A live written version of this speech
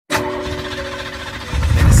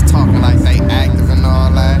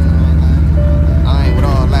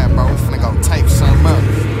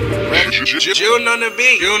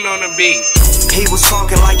JuneOnnaBeat. JuneOnnaBeat. He was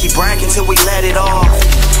talking like he bragging till we let it off.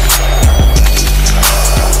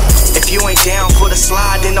 If you ain't down for the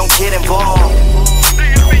slide, then don't get involved.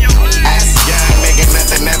 As a young nigga,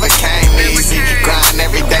 nothing ever came easy. Grind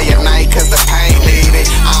every day and night cause the pain lead it.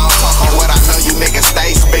 I don't talk on what I know, you niggas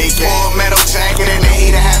stay speaking. Full metal jacket in the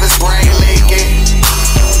heat to have his brain leaking.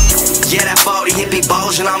 Yeah, that 40 hit be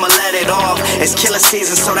bulging, I'ma let it off. It's killer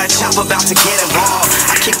season, so that chop about to get involved.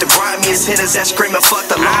 I keep the grimiest hitters that screaming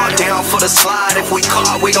fuck the law. Down for the slide, if we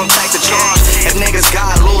caught, we gon' take the charge. If niggas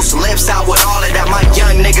got loose lips out with all of that, my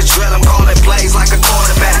young niggas drill them, calling plays like a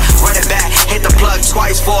quarterback. Run it back, hit the plug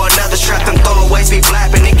twice for another strap. Them throwaways be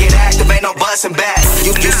flapping and get active, ain't no busting back.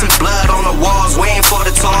 You see blood on the walls, waiting for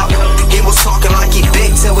the talk. He was talking like he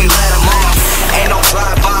big till we let him off. Ain't no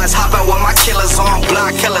drive-bys, hopping with my killers on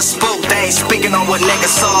block, killer spook. They ain't speaking on what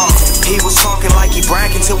niggas saw. He was talking like he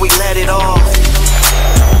bragging till we let it off.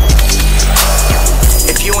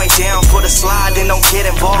 If you ain't down for the slide, then don't get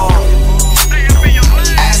involved.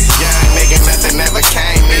 As a young nigga, nothing ever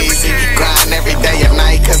came easy. Grind every day and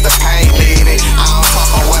night cause the pain lead it. I don't talk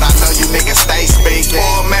on what I know, you niggas stay speaking.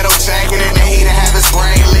 Full metal jacket in the heat to have his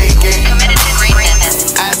brain leaking.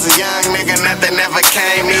 As a young nigga, nothing ever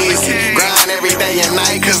came easy. Grind every day and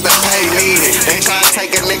night cause the pay need it. They try to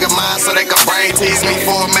take a nigga mind so they can brain tease me.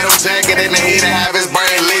 Full metal jacket in the heat to have his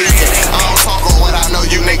brain leaking. I don't talk on what I know,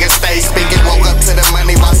 you niggas stay speaking. Woke up to the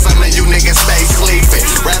money while some of you niggas stay sleeping.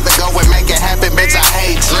 Rather go and make it happen, bitch, I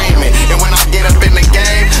hate dreaming. And when I get up in the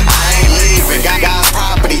game, I ain't leaving. Got God's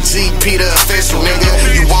property, GP the official, nigga.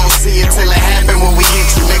 You won't see it till it happen when we hit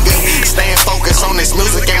you, nigga. Staying focused on this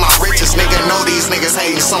music ain't my richest, nigga. Know these niggas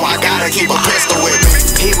hating, so I gotta keep a pistol with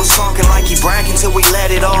me. He was talking like he bragging till we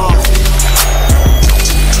let it off.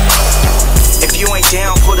 If you ain't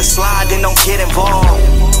down for the slide, then don't get involved.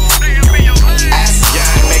 As a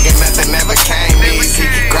young nigga, nothing ever came easy.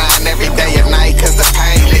 Grind every day and night cause the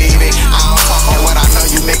pain lead it. I don't talk on what I know,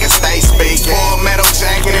 you niggas stay speaking. Full metal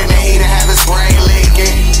jacket in the heat to have his brain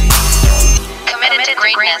leaking. Committed to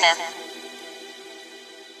greatness.